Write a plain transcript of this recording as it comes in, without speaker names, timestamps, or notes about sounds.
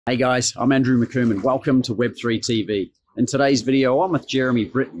Hey guys, I'm Andrew McCorman. Welcome to Web3 TV. In today's video, I'm with Jeremy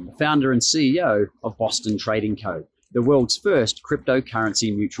Britton, the founder and CEO of Boston Trading Co., the world's first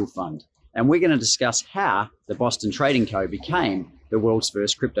cryptocurrency mutual fund. And we're going to discuss how the Boston Trading Co. became the world's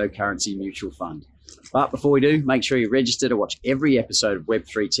first cryptocurrency mutual fund. But before we do, make sure you register to watch every episode of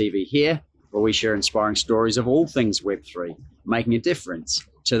Web3 TV here, where we share inspiring stories of all things Web3, making a difference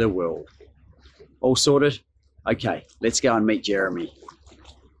to the world. All sorted? Okay, let's go and meet Jeremy.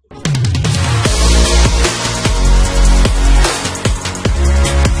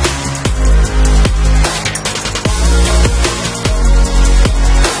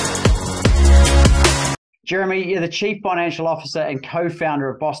 Jeremy, you're the Chief Financial Officer and co-founder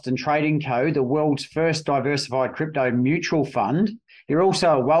of Boston Trading Co., the world's first diversified crypto mutual fund. You're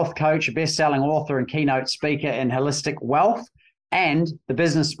also a wealth coach, a best-selling author and keynote speaker in holistic wealth and the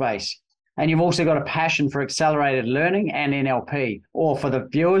business space. And you've also got a passion for accelerated learning and NLP, or for the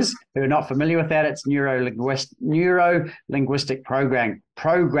viewers who are not familiar with that, it's Neuro Linguistic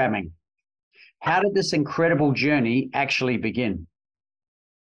Programming. How did this incredible journey actually begin?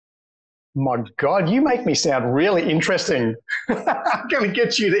 My God, you make me sound really interesting. I'm going to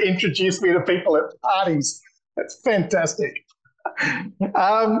get you to introduce me to people at parties. That's fantastic. Mate,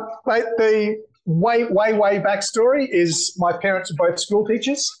 the way backstory is my parents are both school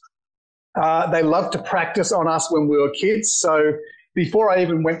teachers. They loved to practice on us when we were kids. So before I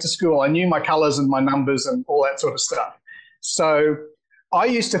even went to school, I knew my colours and my numbers and all that sort of stuff. So I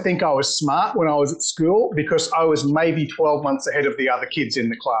used to think I was smart when I was at school because I was maybe 12 months ahead of the other kids in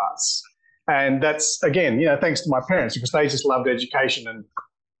the class. And that's, again, thanks to my parents, because they just loved education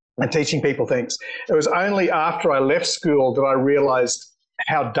and teaching people things. It was only after I left school that I realized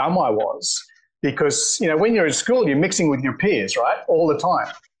how dumb I was, because, when you're in school, you're mixing with your peers, right, all the time.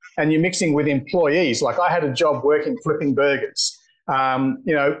 And you're mixing with employees. Like, I had a job working flipping burgers.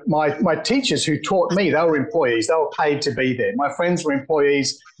 My teachers who taught me, they were employees. They were paid to be there. My friends were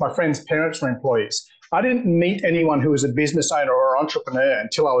employees. My friends' parents were employees. I didn't meet anyone who was a business owner or entrepreneur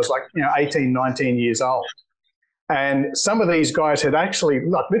until I was 18, 19 years old. And some of these guys had actually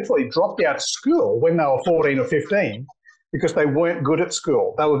literally dropped out of school when they were 14 or 15 because they weren't good at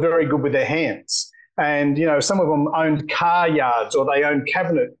school. They were very good with their hands. And, some of them owned car yards, or they owned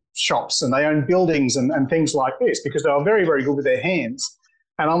cabinet shops, and they owned buildings and things like this because they were very, very good with their hands.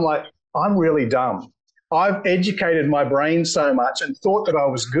 And I'm like, I'm really dumb. I've educated my brain so much and thought that I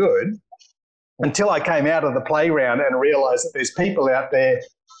was good, until I came out of the playground and realized that there's people out there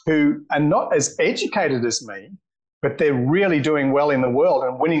who are not as educated as me, but they're really doing well in the world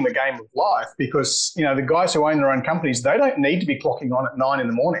and winning the game of life because, the guys who own their own companies, they don't need to be clocking on at 9 in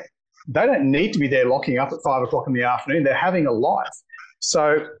the morning. They don't need to be there locking up at 5 o'clock in the afternoon. They're having a life.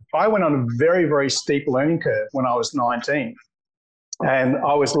 So I went on a very, very steep learning curve when I was 19. And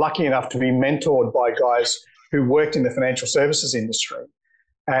I was lucky enough to be mentored by guys who worked in the financial services industry.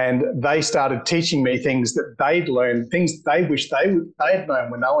 And they started teaching me things that they'd learned, things they wished they had known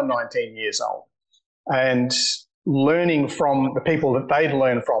when they were 19 years old, and learning from the people that they'd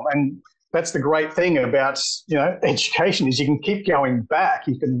learned from. And that's the great thing about, education, is you can keep going back.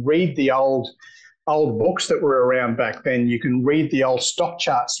 You can read the old books that were around back then. You can read the old stock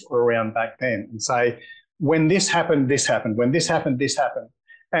charts that were around back then and say, when this happened, this happened. When this happened, this happened.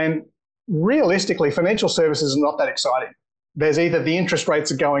 And realistically, financial services are not that exciting. There's either the interest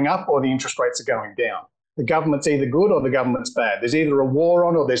rates are going up or the interest rates are going down. The government's either good or the government's bad. There's either a war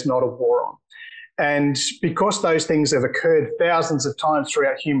on or there's not a war on. And because those things have occurred thousands of times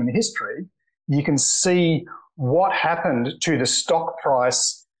throughout human history, you can see what happened to the stock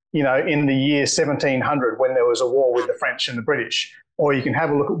price, in the year 1700 when there was a war with the French and the British. Or you can have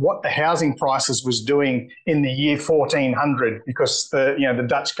a look at what the housing prices was doing in the year 1400 because the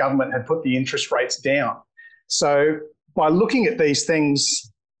Dutch government had put the interest rates down. So by looking at these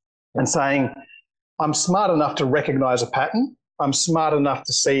things and saying, I'm smart enough to recognize a pattern, I'm smart enough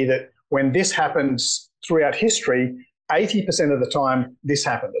to see that when this happens throughout history, 80% of the time this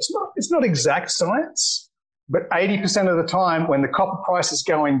happened. It's not exact science, but 80% of the time when the copper price is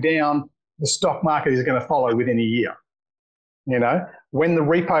going down, the stock market is going to follow within a year. When the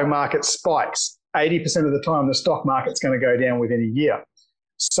repo market spikes, 80% of the time the stock market's going to go down within a year.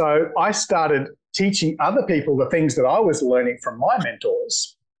 So I started teaching other people the things that I was learning from my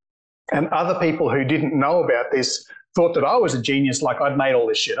mentors, and other people who didn't know about this thought that I was a genius, like I'd made all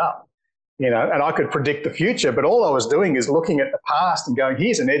this shit up, and I could predict the future, but all I was doing is looking at the past and going,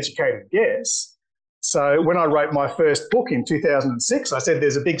 here's an educated guess. So when I wrote my first book in 2006, I said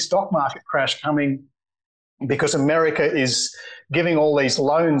there's a big stock market crash coming because America is giving all these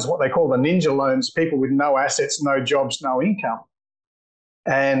loans, what they call the ninja loans, people with no assets, no jobs, no income.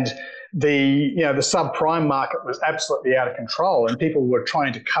 And the subprime market was absolutely out of control, and people were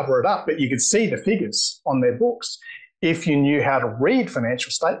trying to cover it up, but you could see the figures on their books if you knew how to read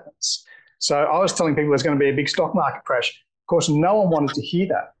financial statements. So I was telling people there's going to be a big stock market crash. Of course, no one wanted to hear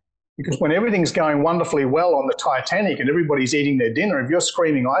that, because when everything's going wonderfully well on the Titanic and everybody's eating their dinner, if you're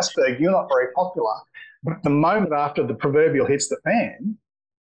screaming iceberg, you're not very popular. But the moment after the proverbial hits the fan,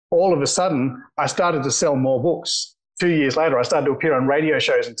 all of a sudden, I started to sell more books. 2 years later, I started to appear on radio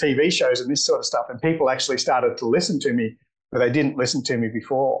shows and TV shows and this sort of stuff, and people actually started to listen to me, but they didn't listen to me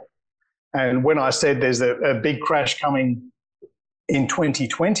before. And when I said there's a big crash coming in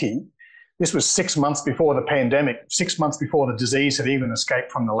 2020, this was 6 months before the pandemic, 6 months before the disease had even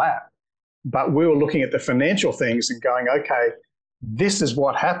escaped from the lab. But we were looking at the financial things and going, okay, this is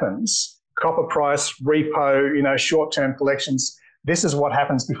what happens. Copper price, repo, short-term collections. This is what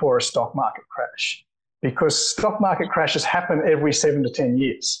happens before a stock market crash, because stock market crashes happen every 7 to 10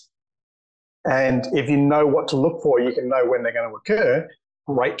 years. And if you know what to look for, you can know when they're going to occur.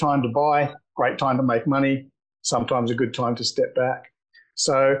 Great time to buy, great time to make money, sometimes a good time to step back.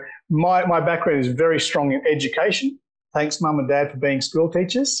 So my background is very strong in education. Thanks, Mum and Dad, for being school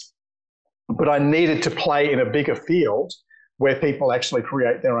teachers. But I needed to play in a bigger field where people actually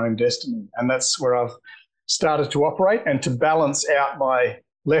create their own destiny. And that's where I've started to operate. And to balance out my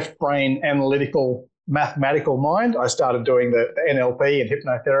left brain analytical mathematical mind, I started doing the NLP and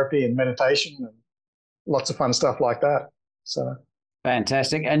hypnotherapy and meditation and lots of fun stuff like that. So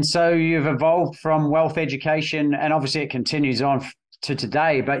fantastic. And so you've evolved from wealth education, and obviously it continues on to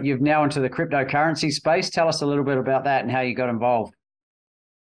today, but you've now into the cryptocurrency space. Tell us a little bit about that and how you got involved.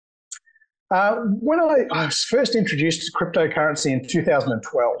 When I was first introduced to cryptocurrency in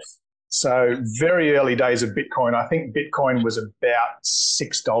 2012, so very early days of Bitcoin. I think Bitcoin was about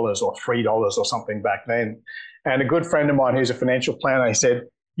 $6 or $3 or something back then. And a good friend of mine who's a financial planner, he said,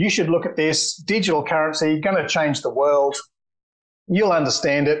 you should look at this digital currency, going to change the world. You'll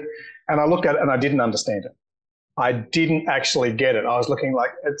understand it. And I looked at it and I didn't understand it. I didn't actually get it. I was looking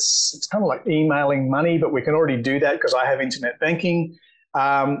like it's kind of like emailing money, but we can already do that because I have internet banking.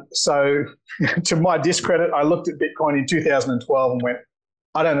 So to my discredit, I looked at Bitcoin in 2012 and went,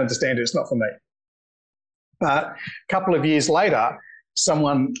 I don't understand it. It's not for me. But a couple of years later,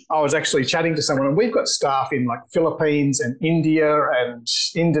 I was actually chatting to someone, and we've got staff in like Philippines and India and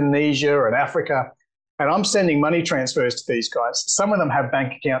Indonesia and Africa, and I'm sending money transfers to these guys. Some of them have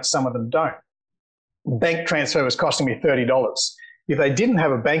bank accounts, some of them don't. Bank transfer was costing me $30. If they didn't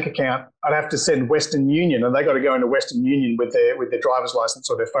have a bank account, I'd have to send Western Union, and they got to go into Western Union with their driver's license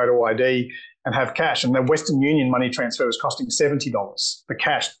or their photo ID and have cash. And the Western Union money transfer was costing $70 for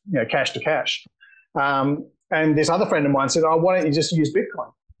cash, cash to cash. And this other friend of mine said, why don't you just use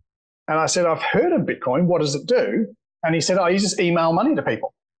Bitcoin? And I said, I've heard of Bitcoin. What does it do? And he said, you just email money to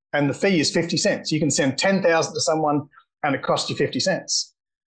people, and the fee is 50 cents. You can send 10,000 to someone and it costs you 50 cents.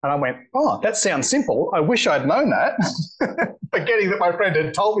 And I went, that sounds simple. I wish I'd known that, forgetting that my friend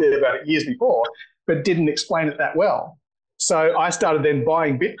had told me about it years before, but didn't explain it that well. So I started then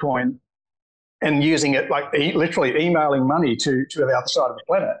buying Bitcoin and using it, like literally emailing money to the other side of the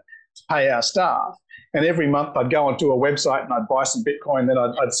planet to pay our staff. And every month I'd go onto a website and I'd buy some Bitcoin, then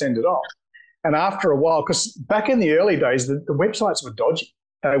I'd send it off. And after a while, because back in the early days, the websites were dodgy.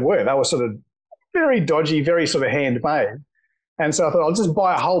 They were sort of very dodgy, very sort of handmade. And so I thought I'll just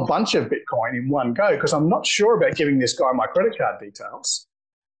buy a whole bunch of Bitcoin in one go, because I'm not sure about giving this guy my credit card details.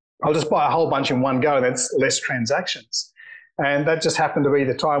 I'll just buy a whole bunch in one go, and that's less transactions. And that just happened to be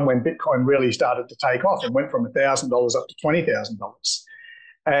the time when Bitcoin really started to take off and went from $1,000 up to $20,000.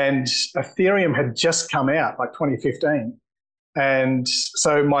 And Ethereum had just come out, like 2015. And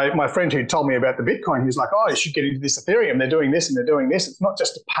so my friend who told me about the Bitcoin, he was like, you should get into this Ethereum. They're doing this and they're doing this. It's not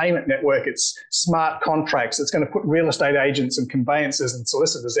just a payment network. It's smart contracts. It's going to put real estate agents and conveyancers and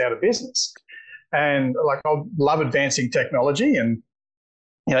solicitors out of business. And like, I love advancing technology and,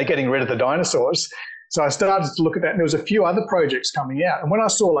 getting rid of the dinosaurs. So I started to look at that, and there was a few other projects coming out. And when I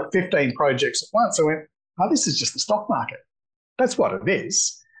saw like 15 projects at once, I went, this is just the stock market. That's what it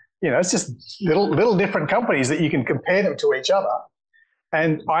is. It's just little different companies that you can compare them to each other.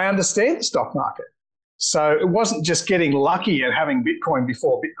 And I understand the stock market. So it wasn't just getting lucky and having Bitcoin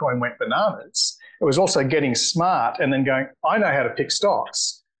before Bitcoin went bananas. It was also getting smart and then going, I know how to pick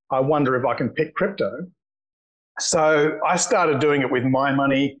stocks. I wonder if I can pick crypto. So I started doing it with my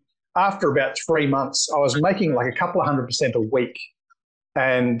money. After about 3 months, I was making like a couple of 100% a week.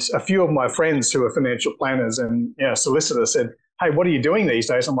 And a few of my friends who are financial planners and solicitors said, hey, what are you doing these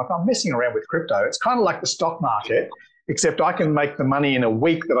days? I'm like, I'm messing around with crypto. It's kind of like the stock market, except I can make the money in a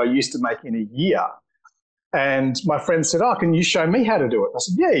week that I used to make in a year. And my friend said, oh, can you show me how to do it? I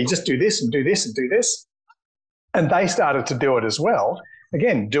said, yeah, you just do this and do this and do this. And they started to do it as well.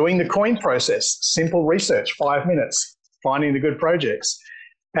 Again, doing the coin process, simple research, 5 minutes, finding the good projects.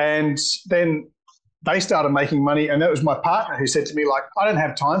 And then they started making money. And that was my partner who said to me, like, I don't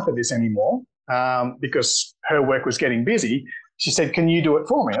have time for this anymore because her work was getting busy. She said, can you do it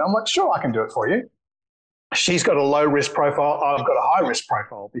for me? And I'm like, sure, I can do it for you. She's got a low risk profile. I've got a high risk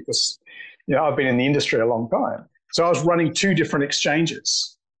profile because, you know, I've been in the industry a long time. So I was running 2 different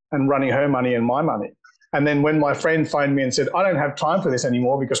exchanges and running her money and my money. And then when my friend phoned me and said, I don't have time for this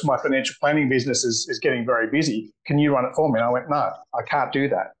anymore because my financial planning business is getting very busy. Can you run it for me? And I went, no, I can't do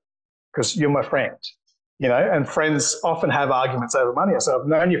that because you're my friend, you know, and friends often have arguments over money. I said, I've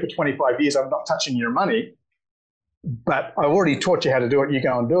known you for 25 years. I'm not touching your money, but I've already taught you how to do it. You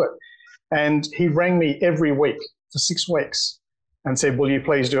go and do it. And he rang me every week for 6 weeks and said, will you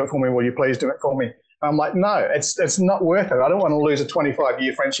please do it for me? Will you please do it for me? And I'm like, no, it's not worth it. I don't want to lose a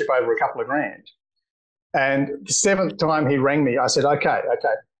 25-year friendship over a couple of grand. And the 7th time he rang me, I said, okay,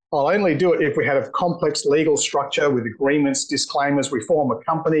 I'll only do it if we had a complex legal structure with agreements, disclaimers, we form a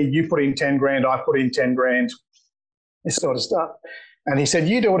company, you put in 10 grand, I put in 10 grand, this sort of stuff. And he said,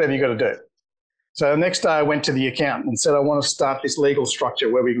 you do whatever you got to do. So the next day I went to the accountant and said, I want to start this legal structure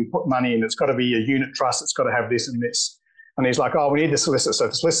where we can put money in. It's got to be a unit trust. It's got to have this and this. And he's like, oh, we need the solicitor. So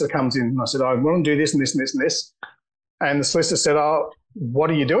the solicitor comes in and I said, I want to do this and this and this and this. And the solicitor said, oh, what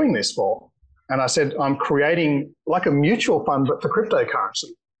are you doing this for? And I said, I'm creating like a mutual fund, but for cryptocurrency,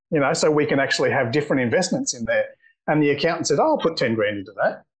 you know, so we can actually have different investments in there. And the accountant said, oh, I'll put 10 grand into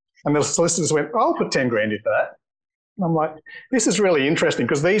that. And the solicitors went, I'll put 10 grand into that. And I'm like, this is really interesting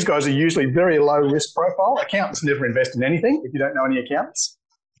because these guys are usually very low risk profile. Accountants never invest in anything if you don't know any accountants.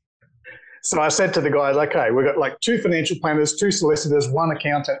 So I said to the guys, okay, we've got like 2 financial planners, 2 solicitors, 1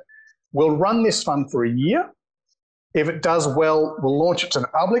 accountant. We'll run this fund for a year. If it does well, we'll launch it to the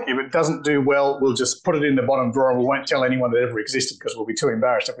public. If it doesn't do well, we'll just put it in the bottom drawer and we won't tell anyone that it ever existed because we'll be too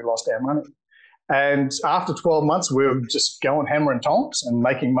embarrassed if we lost our money. And after 12 months, we were just going hammer and tongs and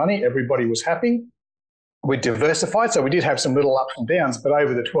making money. Everybody was happy. We diversified. So we did have some little ups and downs, but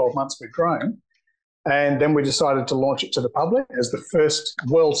over the 12 months, we've grown. And then we decided to launch it to the public as the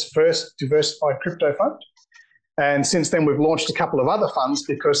world's first diversified crypto fund. And since then, we've launched a couple of other funds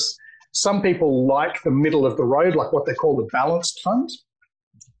because some people like the middle of the road, like what they call the balanced fund.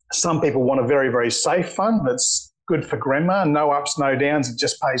 Some people want a very, very safe fund that's good for grandma, no ups, no downs, it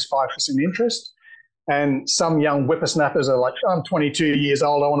just pays 5% interest. And some young whippersnappers are like, I'm 22 years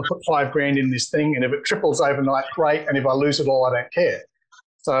old, I want to put 5 grand in this thing, and if it triples overnight, great, and if I lose it all, I don't care.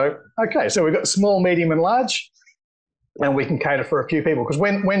 So, okay, so we've got small, medium, and large, and we can cater for a few people. Because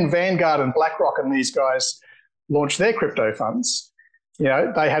when Vanguard and BlackRock and these guys launched their crypto funds, you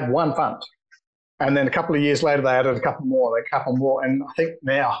know, they had 1 fund. And then a couple of years later, they added a couple more. And I think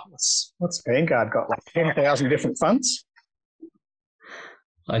now, what's Vanguard got? Like 10,000 different funds?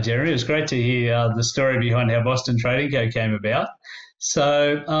 Hi, Jeremy. It was great to hear the story behind how Boston Trading Co. came about.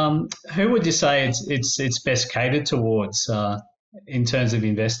 So who would you say it's best catered towards in terms of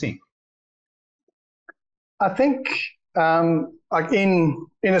investing? I think like in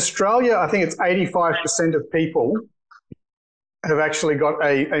Australia, I think it's 85% of people have actually got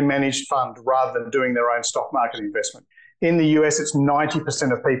a managed fund rather than doing their own stock market investment. In the US, it's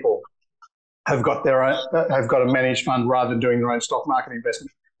 90% of people have got a managed fund rather than doing their own stock market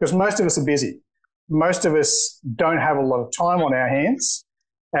investment because most of us are busy. Most of us don't have a lot of time on our hands,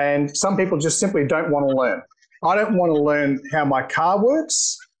 and some people just simply don't want to learn. I don't want to learn how my car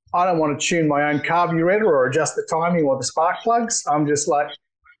works. I don't want to tune my own carburetor or adjust the timing or the spark plugs. I'm just like,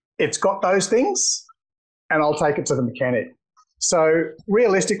 it's got those things, and I'll take it to the mechanic. So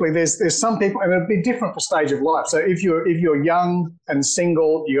realistically, there's some people, and it'll be different for stage of life. So if you're young and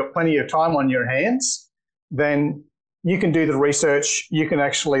single, you've got plenty of time on your hands, then you can do the research. You can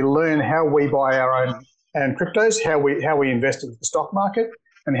actually learn how we buy our own cryptos, how we invest in the stock market,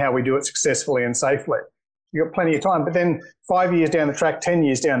 and how we do it successfully and safely. You've got plenty of time. But then 5 years down the track, 10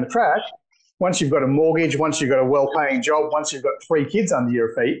 years down the track, once you've got a mortgage, once you've got a well-paying job, once you've got 3 kids under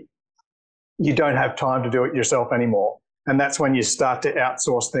your feet, you don't have time to do it yourself anymore. And that's when you start to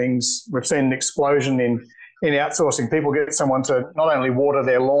outsource things. We've seen an explosion in outsourcing. People get someone to not only water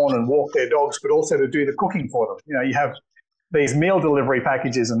their lawn and walk their dogs, but also to do the cooking for them. You know, you have these meal delivery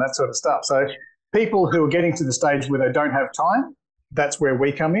packages and that sort of stuff. So people who are getting to the stage where they don't have time, that's where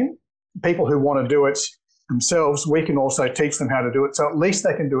we come in. People who want to do it themselves, we can also teach them how to do it. So at least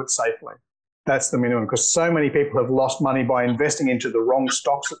they can do it safely. That's the minimum, because so many people have lost money by investing into the wrong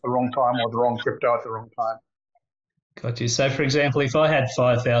stocks at the wrong time or the wrong crypto at the wrong time. Got you. So, for example, if I had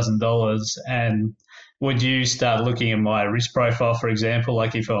 $5,000 and would you start looking at my risk profile, for example,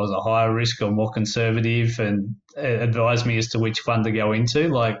 like if I was a higher risk or more conservative, and advise me as to which fund to go into?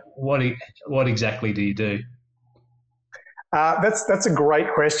 Like, what exactly do you do? That's a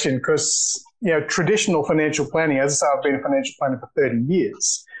great question because, traditional financial planning, as I say, I've been a financial planner for 30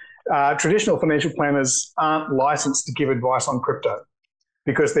 years. Traditional financial planners aren't licensed to give advice on crypto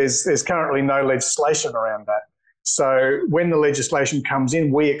because there's currently no legislation around that. So when the legislation comes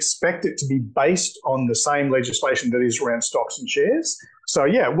in, we expect it to be based on the same legislation that is around stocks and shares. So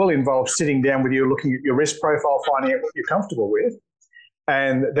yeah, it will involve sitting down with you, looking at your risk profile, finding out what you're comfortable with,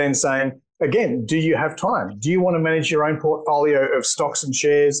 and then saying, again, do you have time? Do you want to manage your own portfolio of stocks and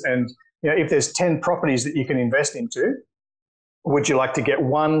shares? And if there's 10 properties that you can invest into, would you like to get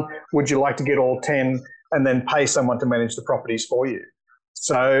one? Would you like to get all 10 and then pay someone to manage the properties for you?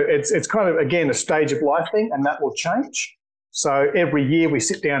 So it's kind of, again, a stage of life thing, and that will change. So every year we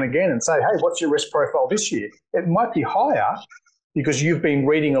sit down again and say, hey, what's your risk profile this year? It might be higher because you've been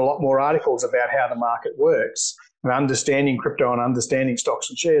reading a lot more articles about how the market works and understanding crypto and understanding stocks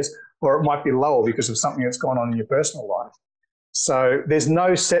and shares, or it might be lower because of something that's gone on in your personal life. So there's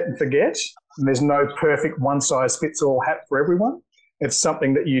no set and forget, and there's no perfect one-size-fits-all hat for everyone. It's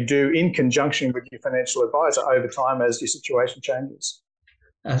something that you do in conjunction with your financial advisor over time as your situation changes.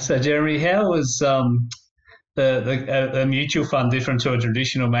 So, Jeremy, how is the mutual fund different to a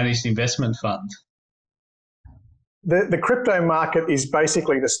traditional managed investment fund? The crypto market is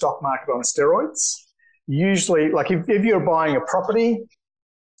basically the stock market on steroids. Usually, like if you're buying a property,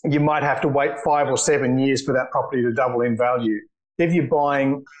 you might have to wait 5 or 7 years for that property to double in value. If you're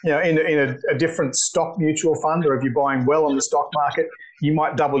buying, in a different stock mutual fund, or if you're buying well on the stock market, you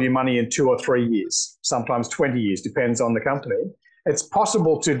might double your money in 2 or 3 years, sometimes 20 years, depends on the company. It's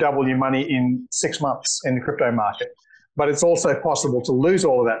possible to double your money in 6 months in the crypto market, but it's also possible to lose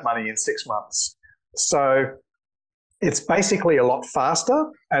all of that money in 6 months. So it's basically a lot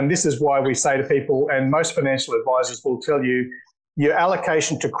faster. And this is why we say to people, and most financial advisors will tell you, your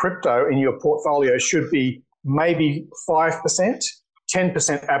allocation to crypto in your portfolio should be maybe 5%,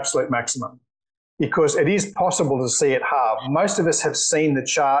 10% absolute maximum, because it is possible to see it halve. Most of us have seen the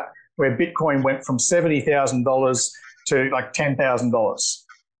chart where Bitcoin went from $70,000 to like $10,000,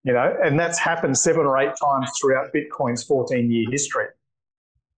 and that's happened 7 or 8 times throughout Bitcoin's 14-year history.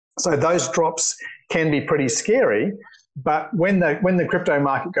 So those drops can be pretty scary, but when the crypto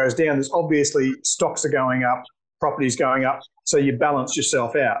market goes down, there's obviously stocks are going up, properties going up, so you balance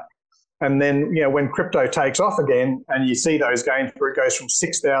yourself out. And then, when crypto takes off again and you see those gains where it goes from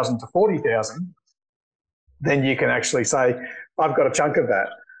 6,000 to 40,000, then you can actually say, I've got a chunk of that,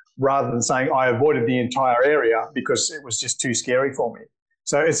 rather than saying I avoided the entire area because it was just too scary for me.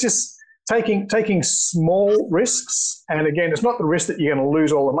 So it's just taking small risks. And again, it's not the risk that you're going to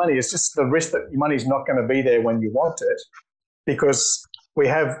lose all the money. It's just the risk that your money's not going to be there when you want it, because we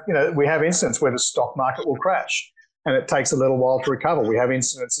have instances where the stock market will crash and it takes a little while to recover. We have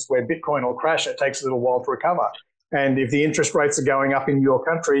instances where Bitcoin will crash and it takes a little while to recover. And if the interest rates are going up in your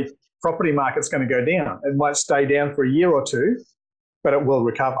country, property market's going to go down. It might stay down for a year or two, but it will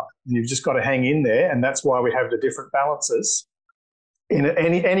recover. And you've just got to hang in there, and that's why we have the different balances. In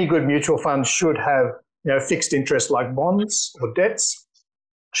any good mutual fund should have fixed interest like bonds or debts,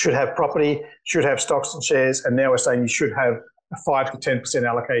 should have property, should have stocks and shares, and now we're saying you should have a 5 to 10%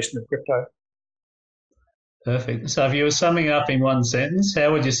 allocation of crypto. Perfect. So if you were summing it up in one sentence,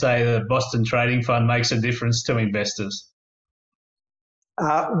 how would you say the Boston Trading Fund makes a difference to investors?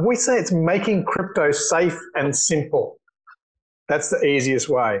 We say it's making crypto safe and simple. That's the easiest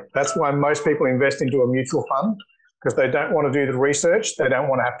way. That's why most people invest into a mutual fund, because they don't want to do the research. They don't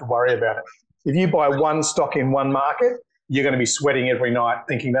want to have to worry about it. If you buy one stock in one market, you're going to be sweating every night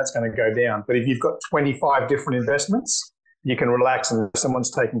thinking that's going to go down. But if you've got 25 different investments, you can relax and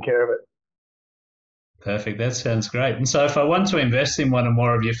someone's taking care of it. Perfect. That sounds great. And so if I want to invest in one or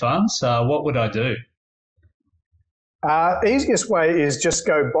more of your funds, what would I do? Easiest way is just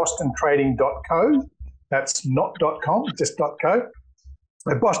go bostontrading.co. That's not .com, just .co.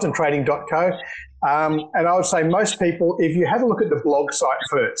 bostontrading.co. And I would say most people, if you have a look at the blog site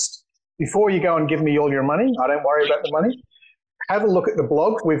first, before you go and give me all your money, I don't worry about the money, have a look at the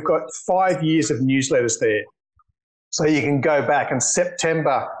blog. We've got 5 years of newsletters there. So you can go back, and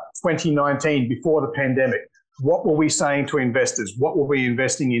September 2019, before the pandemic, what were we saying to investors? What were we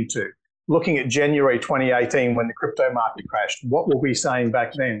investing into? Looking at January 2018 when the crypto market crashed, what were we saying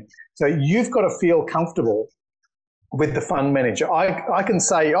back then? So you've got to feel comfortable with the fund manager. I can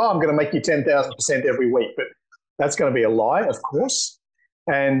say, I'm going to make you 10,000% every week, but that's going to be a lie, of course.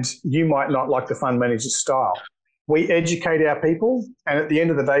 And you might not like the fund manager's style. We educate our people, and at the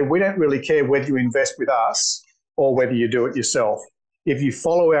end of the day, we don't really care whether you invest with us or whether you do it yourself. If you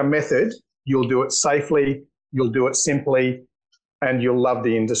follow our method, you'll do it safely, you'll do it simply, and you'll love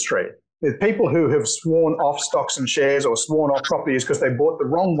the industry. There's people who have sworn off stocks and shares or sworn off properties because they bought the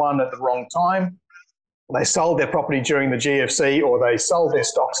wrong one at the wrong time. They sold their property during the GFC, or they sold their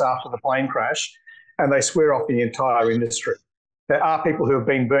stocks after the plane crash, and they swear off the entire industry. There are people who have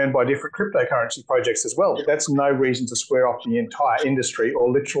been burned by different cryptocurrency projects as well, but that's no reason to swear off the entire industry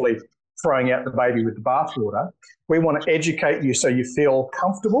or literally throwing out the baby with the bathwater. We want to educate you so you feel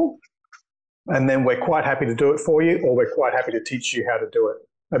comfortable, and then we're quite happy to do it for you, or we're quite happy to teach you how to do it.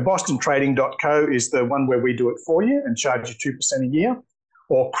 Now, BostonTrading.co is the one where we do it for you and charge you 2% a year,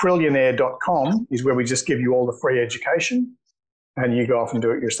 or Cryllionaire.com is where we just give you all the free education and you go off and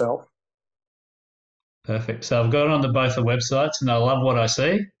do it yourself. Perfect. So I've got on to both the websites and I love what I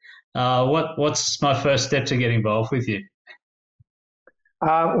see. What's my first step to get involved with you?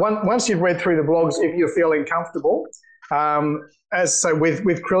 Once you've read through the blogs, if you're feeling comfortable,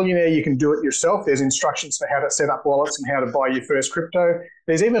 with Cryllionaire, you can do it yourself. There's instructions for how to set up wallets and how to buy your first crypto.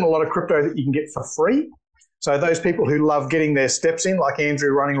 There's even a lot of crypto that you can get for free. So those people who love getting their steps in, like Andrew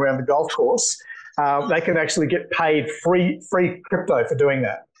running around the golf course, they can actually get paid free crypto for doing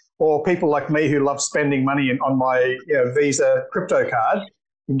that. Or people like me who love spending money on my Visa crypto card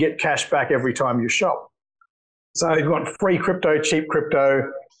and get cash back every time you shop. So if you want free crypto, cheap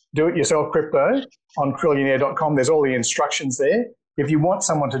crypto, do-it-yourself crypto on Cryllionaire.com, there's all the instructions there. If you want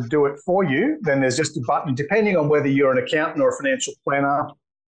someone to do it for you, then there's just a button, depending on whether you're an accountant or a financial planner,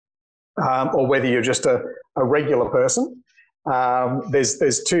 or whether you're just a regular person.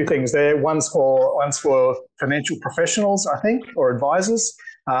 There's two things there. One's for financial professionals, I think, or advisors,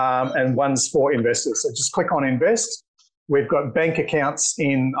 and one's for investors. So just click on invest. We've got bank accounts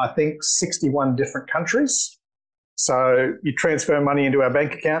in, I think, 61 different countries. So you transfer money into our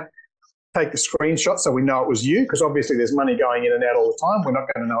bank account, take the screenshot so we know it was you, because obviously there's money going in and out all the time. We're not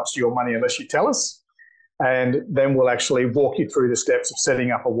going to know it's your money unless you tell us. And then we'll actually walk you through the steps of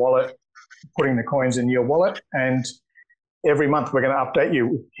setting up a wallet, putting the coins in your wallet. And every month we're going to update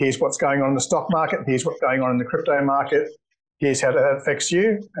you. Here's what's going on in the stock market. Here's what's going on in the crypto market. Here's how that affects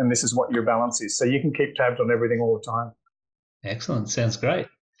you. And this is what your balance is. So you can keep tabs on everything all the time. Excellent. Sounds great.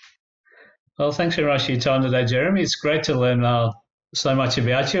 Well, thanks very much for your time today, Jeremy. It's great to learn so much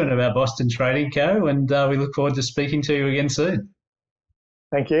about you and about Boston Trading Co. And we look forward to speaking to you again soon.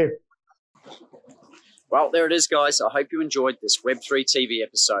 Thank you. Well, there it is, guys. I hope you enjoyed this Web3 TV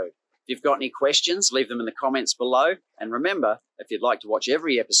episode. If you've got any questions, leave them in the comments below. And remember, if you'd like to watch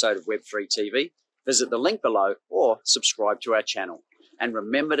every episode of Web3 TV, visit the link below or subscribe to our channel. And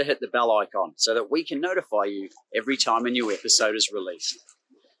remember to hit the bell icon so that we can notify you every time a new episode is released.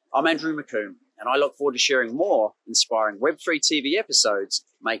 I'm Andrew McComb, and I look forward to sharing more inspiring Web3 TV episodes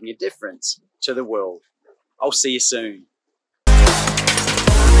making a difference to the world. I'll see you soon.